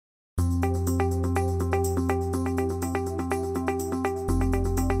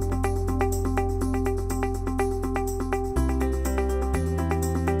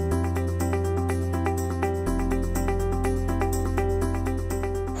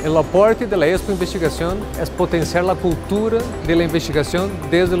El aporte de la Expo Investigación es potenciar la cultura de la investigación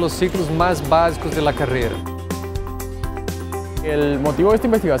desde los ciclos más básicos de la carrera. El motivo de esta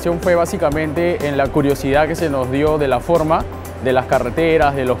investigación fue básicamente en la curiosidad que se nos dio de la forma de las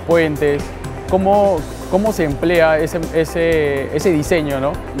carreteras, de los puentes, cómo se emplea ese diseño,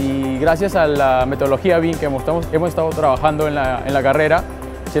 ¿no? Y gracias a la metodología BIM que hemos estado trabajando en la carrera,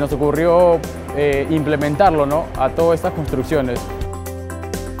 se nos ocurrió implementarlo, ¿no?, a todas estas construcciones.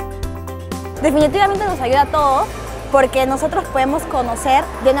 Definitivamente nos ayuda a todos porque nosotros podemos conocer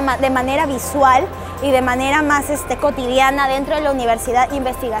de manera visual y de manera más cotidiana dentro de la universidad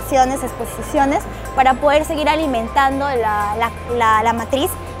investigaciones, exposiciones, para poder seguir alimentando la matriz,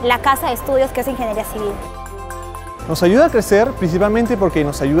 la casa de estudios que es Ingeniería Civil. Nos ayuda a crecer principalmente porque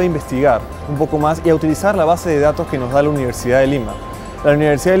nos ayuda a investigar un poco más y a utilizar la base de datos que nos da la Universidad de Lima. La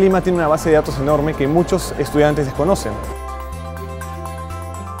Universidad de Lima tiene una base de datos enorme que muchos estudiantes desconocen.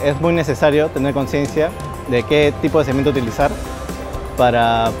 Es muy necesario tener conciencia de qué tipo de cemento utilizar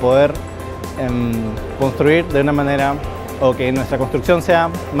para poder construir de una manera o que nuestra construcción sea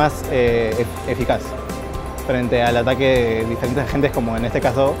más eficaz frente al ataque de diferentes agentes, como en este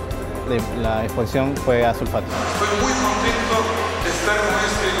caso la exposición fue a sulfato. Estoy muy contento de estar con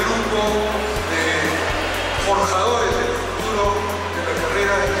este grupo de forjadores del futuro de la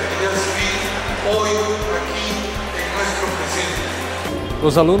carrera de Ingeniería Civil hoy aquí en nuestro presente.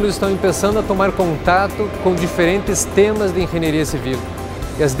 Os alunos estão começando a tomar contato com diferentes temas de engenharia civil.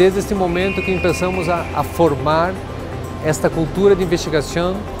 E é desde este momento que começamos a formar esta cultura de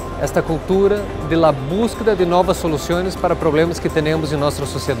investigação, esta cultura de la búsqueda de novas soluções para problemas que temos em nossa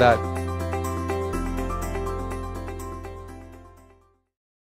sociedade.